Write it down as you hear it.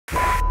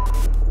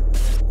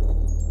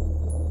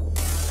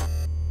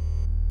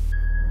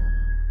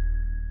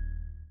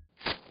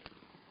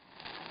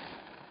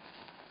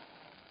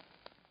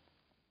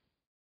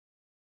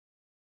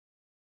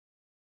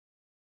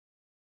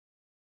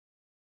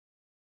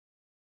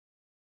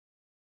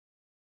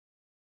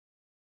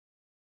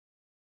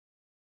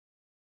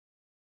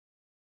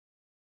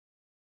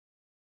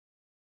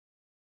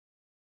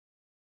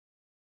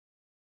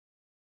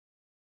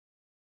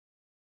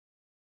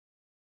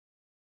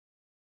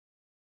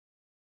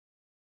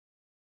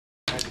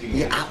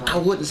I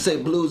wouldn't say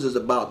blues is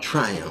about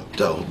triumph,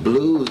 though.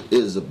 Blues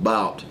is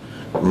about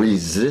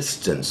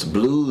resistance.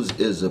 Blues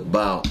is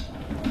about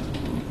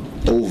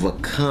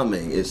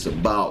overcoming. It's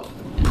about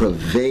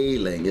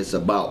prevailing. It's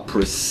about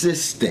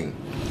persisting.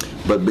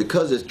 But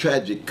because it's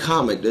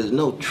tragic-comic, there's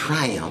no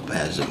triumph,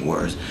 as it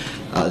were.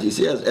 You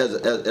see,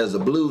 as a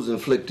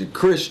blues-inflicted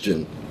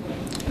Christian,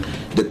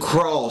 the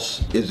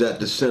cross is at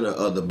the center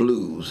of the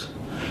blues.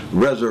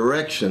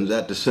 Resurrection's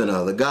at the center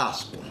of the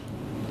gospel.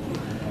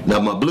 Now,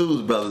 my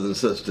blues brothers and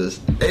sisters,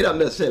 they don't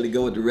necessarily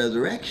go with the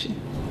resurrection,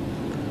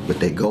 but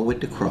they go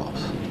with the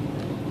cross.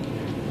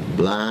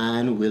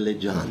 Blind Willie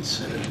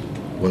Johnson,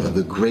 one of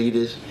the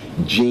greatest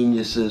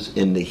geniuses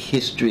in the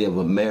history of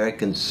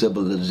American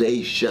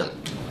civilization,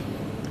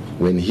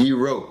 when he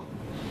wrote,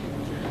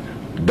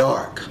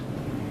 "Dark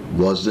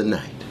was the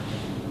night,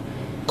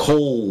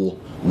 cold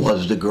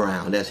was the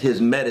ground." That's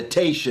his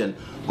meditation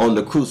on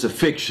the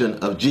crucifixion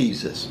of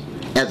Jesus.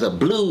 As a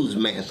blues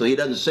man, so he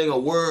doesn't sing a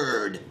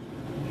word.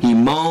 He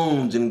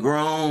moans and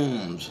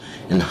groans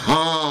and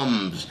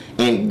hums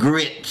and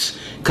grits,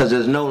 because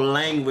there's no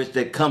language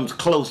that comes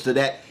close to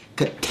that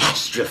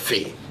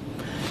catastrophe.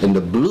 And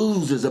the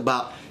blues is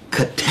about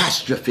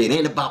catastrophe. It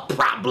ain't about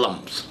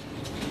problems.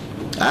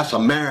 That's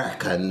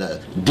America and the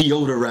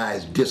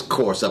deodorized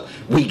discourse of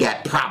we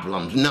got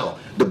problems. No,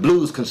 the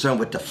blues concerned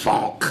with the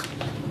funk.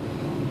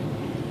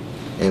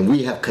 And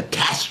we have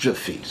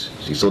catastrophes.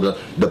 See, so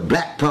the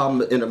black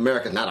problem in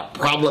America is not a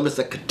problem, it's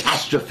a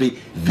catastrophe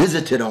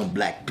visited on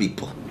black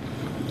people.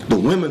 The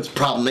women's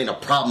problem ain't a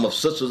problem of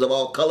sisters of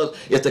all colors,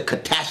 it's a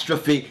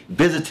catastrophe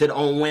visited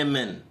on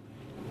women.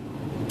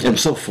 And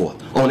so forth.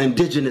 On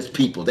indigenous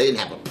people, they didn't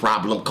have a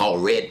problem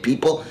called red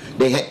people.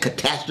 They had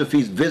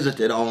catastrophes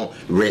visited on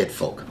red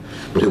folk.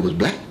 But it was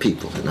black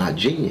people and our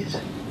genius.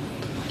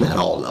 Not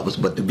all of us,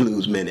 but the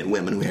blues men and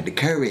women who had the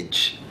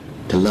courage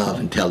to love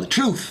and tell the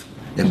truth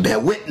and bear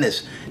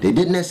witness. They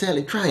didn't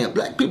necessarily triumph.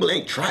 Black people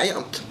ain't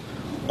triumphed.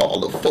 All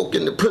the folk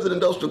in the prison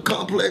industrial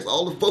complex,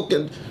 all the folk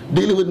in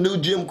dealing with new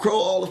Jim Crow,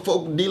 all the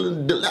folk dealing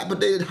with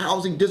dilapidated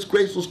housing,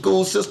 disgraceful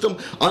school system,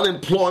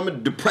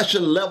 unemployment,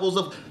 depression levels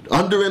of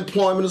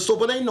underemployment and so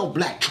forth. Ain't no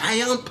black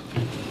triumph.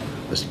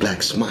 It's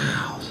black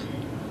smiles,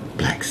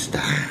 black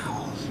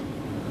styles,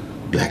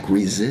 black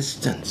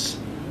resistance,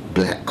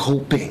 black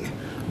coping,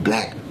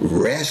 black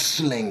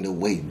wrestling the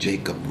way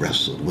Jacob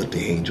wrestled with the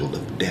angel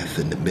of death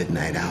in the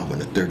midnight hour in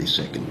the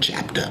 32nd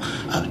chapter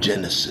of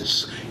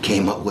Genesis.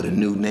 Came up with a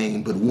new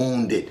name, but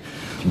wounded.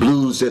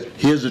 Blues says,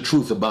 here's the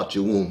truth about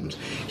your wounds.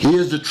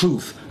 Here's the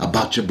truth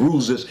about your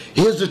bruises.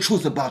 Here's the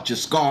truth about your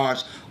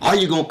scars. Are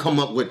you going to come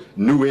up with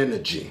new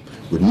energy,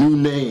 with new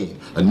name,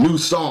 a new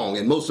song,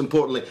 and most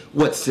importantly,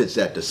 what sits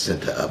at the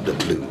center of the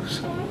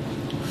blues?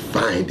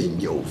 Finding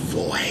your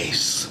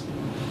voice.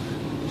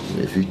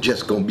 If you're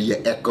just going to be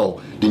an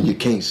echo, then you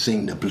can't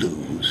sing the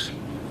blues.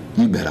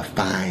 You better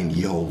find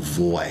your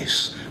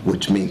voice,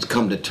 which means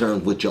come to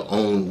terms with your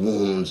own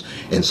wounds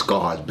and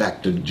scars.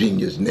 Back to the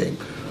genius name,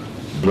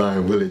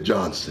 Blind Willie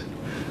Johnson.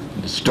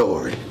 The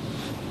story.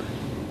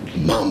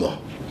 Mama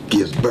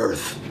gives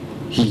birth.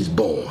 He's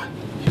born.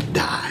 He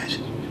dies.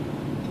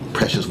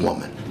 Precious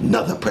woman.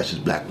 Another precious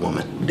black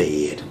woman.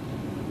 Dead.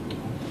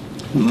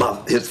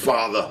 His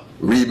father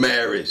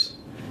remarries.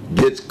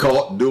 Gets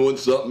caught doing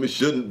something he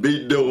shouldn't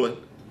be doing.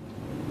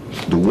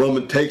 The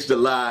woman takes the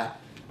lie,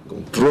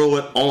 gonna throw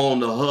it on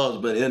the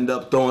husband, end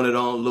up throwing it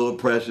on little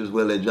precious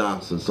Willie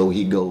Johnson, so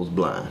he goes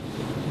blind.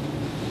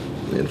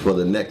 And for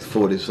the next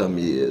 40-some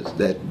years,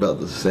 that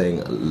brother sang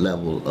a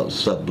level of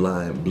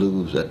sublime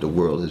blues that the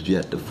world has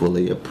yet to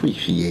fully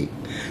appreciate.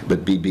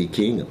 But B.B.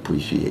 King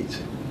appreciates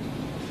it.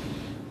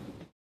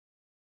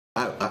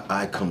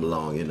 I come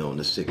along, in the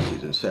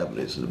 60s and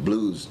 70s. The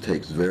blues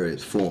takes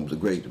various forms. The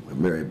great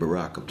Mary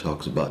Baraka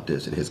talks about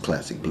this in his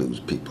classic Blues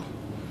People.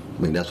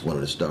 I mean, that's one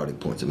of the starting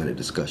points of any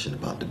discussion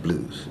about the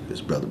blues.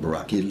 His brother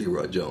Baraka, he's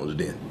Leroy Jones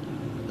then.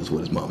 That's what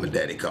his mom and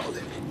daddy called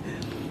him.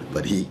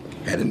 But he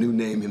had a new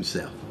name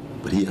himself.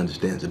 But he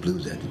understands the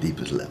blues at the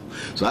deepest level.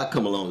 So I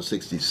come along in the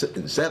 60s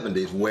and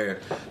 70s where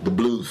the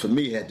blues for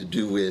me had to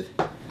do with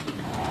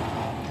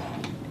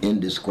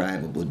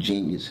indescribable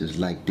geniuses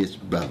like this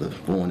brother,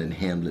 born in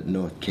Hamlet,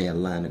 North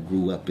Carolina,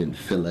 grew up in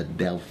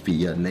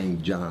Philadelphia,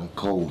 named John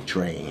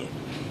Coltrane.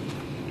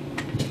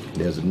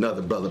 There's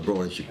another brother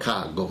born in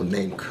Chicago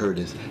named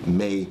Curtis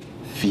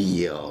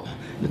Mayfield.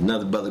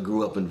 Another brother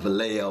grew up in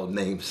Vallejo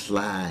named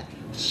Sly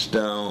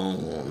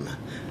Stone.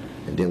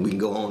 And then we can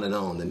go on and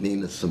on, the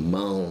Nina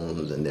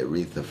Simones and the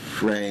Aretha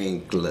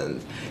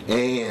Franklins,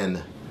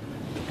 and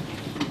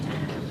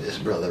this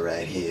brother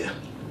right here.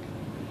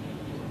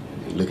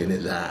 Look in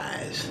his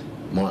eyes.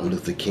 Martin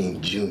Luther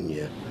King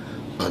Jr.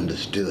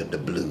 understood the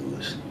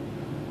blues,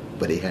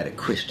 but he had a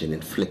Christian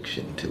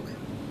infliction to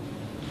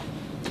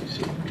it. You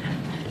see,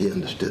 he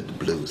understood the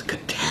blues.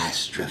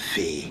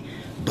 Catastrophe,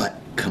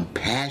 but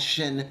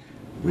compassion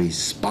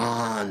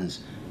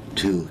responds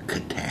to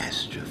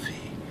catastrophe.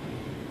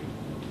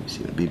 You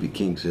see, when B.B.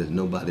 King says,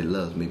 nobody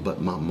loves me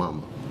but my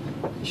mama,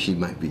 she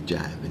might be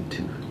jiving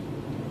too.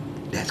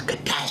 That's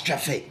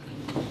catastrophe.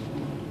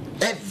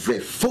 Every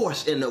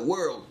force in the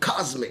world,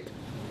 cosmic,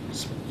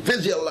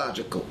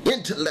 physiological,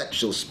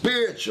 intellectual,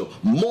 spiritual,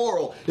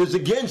 moral, is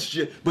against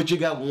you, but you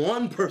got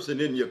one person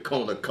in your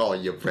corner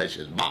called your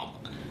precious mama.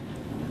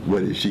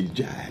 What is she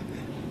jiving?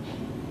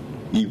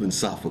 Even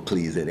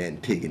Sophocles and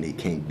Antigone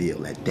can't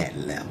deal at that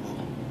level.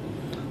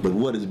 But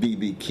what does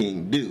B.B.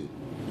 King do?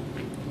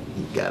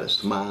 He got a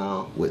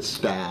smile with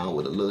style,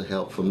 with a little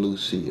help from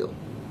Lucille.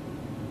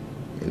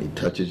 And he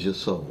touches your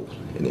soul.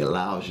 And he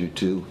allows you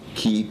to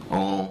keep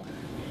on,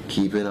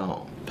 keep it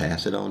on.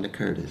 Pass it on to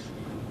Curtis.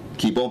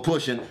 Keep on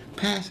pushing,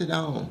 pass it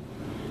on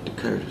to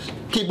Curtis.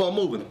 Keep on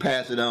moving,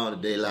 pass it on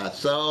to De La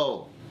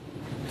Soul.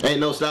 Ain't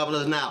no stopping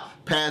us now.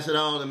 Pass it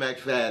on to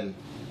McFadden.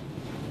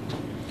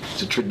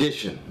 It's a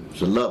tradition.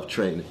 It's a love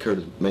train that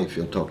Curtis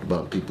Mayfield talked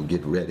about, and people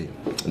get ready,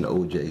 and the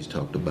OJs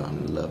talked about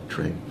in the love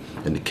train,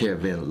 and the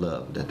caravan of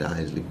love that the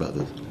Isley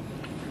brothers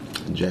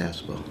and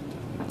Jasper,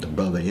 the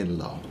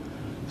brother-in-law,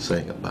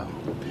 sang about.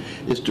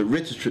 It's the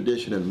richest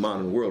tradition in the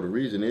modern world. The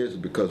reason is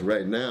because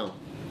right now,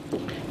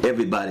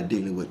 everybody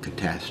dealing with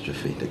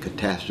catastrophe, the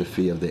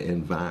catastrophe of the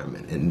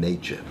environment and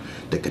nature,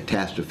 the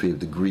catastrophe of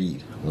the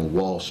greed on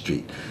Wall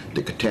Street,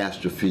 the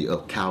catastrophe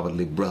of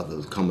cowardly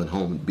brothers coming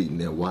home and beating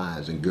their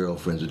wives and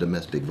girlfriends, of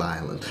domestic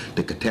violence,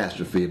 the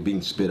catastrophe of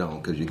being spit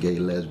on because you're gay,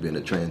 lesbian,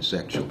 or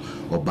transsexual,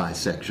 or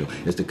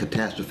bisexual. It's the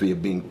catastrophe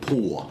of being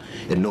poor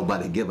and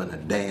nobody giving a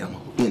damn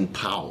in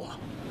power.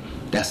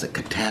 That's a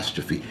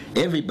catastrophe.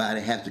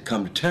 Everybody has to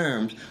come to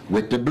terms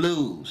with the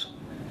blues.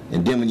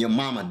 And then when your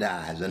mama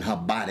dies and her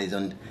body's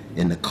in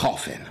the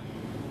coffin,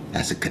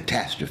 that's a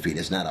catastrophe.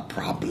 That's not a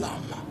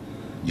problem.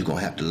 You're going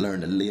to have to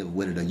learn to live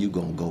with it or you're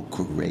going to go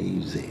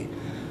crazy.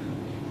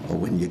 Or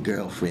when your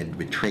girlfriend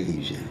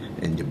betrays you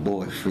and your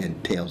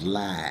boyfriend tells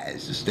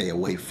lies to stay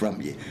away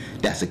from you,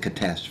 that's a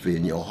catastrophe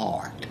in your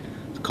heart.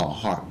 It's called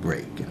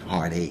heartbreak and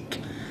heartache.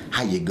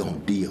 How you going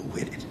to deal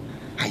with it?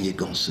 How you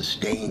going to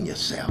sustain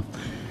yourself?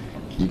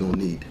 You're going to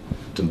need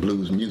some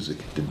blues music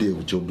to deal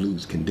with your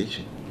blues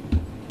condition.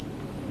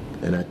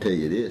 And I tell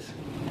you this,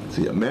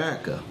 see,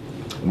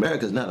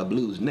 America's not a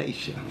blues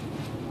nation.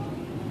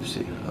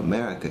 See,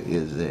 America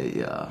is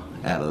a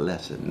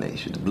adolescent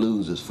nation. The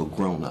blues is for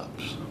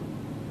grown-ups.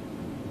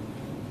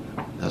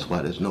 That's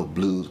why there's no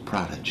blues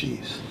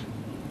prodigies.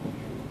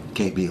 You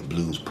can't be a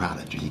blues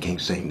prodigy. You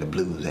can't sing the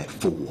blues at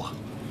 4.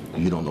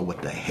 You don't know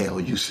what the hell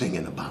you're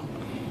singing about.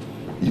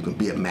 You can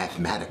be a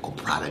mathematical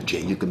prodigy.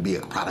 You can be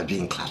a prodigy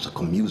in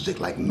classical music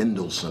like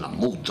Mendelssohn or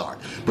Mozart,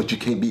 but you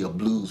can't be a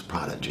blues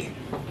prodigy.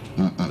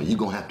 You're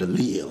going to have to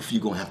live.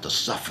 You're going to have to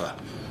suffer.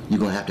 You're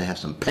going to have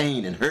some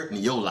pain and hurt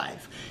in your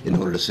life in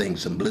order to sing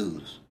some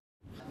blues.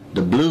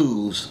 The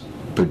blues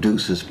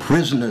produces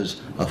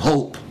prisoners of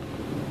hope.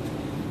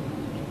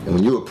 And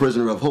when you're a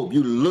prisoner of hope,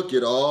 you look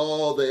at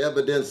all the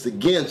evidence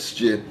against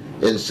you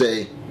and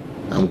say,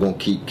 I'm going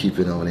to keep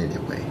it on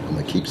anyway. I'm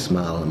going to keep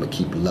smiling. I'm going to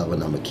keep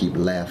loving. I'm going to keep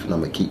laughing. I'm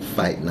going to keep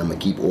fighting. I'm going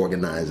to keep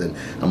organizing.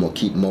 I'm going to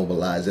keep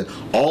mobilizing.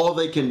 All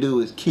they can do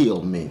is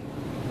kill me.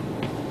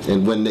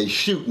 And when they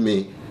shoot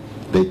me,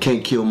 they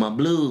can't kill my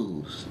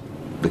blues.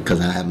 Because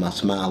I have my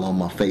smile on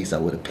my face, I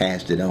would have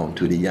passed it on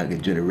to the younger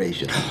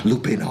generation.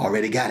 Lupin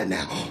already got it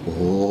now.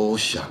 Oh,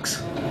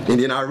 shucks.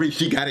 And then I reached,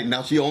 she got it.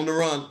 Now she on the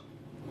run.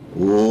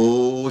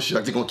 Oh,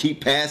 shucks. They're going to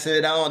keep passing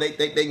it on. They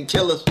think they can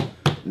kill us.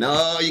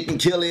 No, you can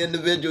kill the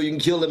individual, you can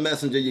kill the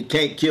messenger, you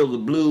can't kill the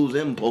blues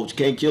impulse, you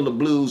can't kill the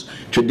blues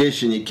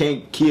tradition, you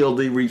can't kill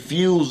the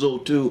refusal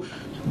to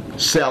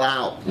sell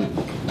out,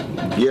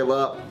 and give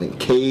up, and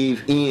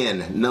cave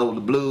in. No,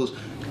 the blues,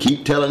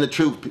 keep telling the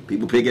truth,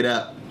 people pick it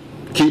up.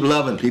 Keep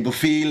loving, people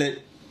feel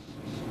it.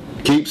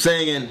 Keep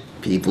singing,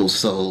 people's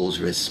souls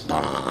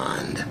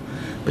respond.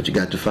 But you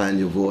got to find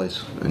your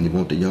voice, and you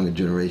want the younger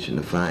generation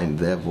to find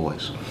their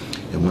voice.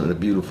 And one of the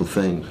beautiful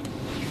things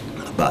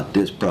about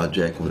this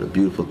project, one of the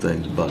beautiful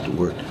things about the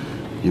work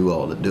you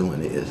all are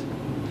doing is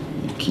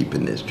you're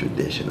keeping this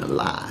tradition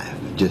alive.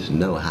 Just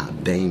know how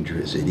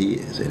dangerous it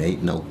is. It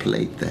ain't no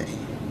plaything.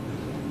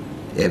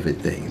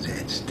 Everything's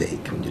at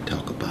stake when you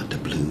talk about the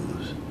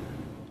blues.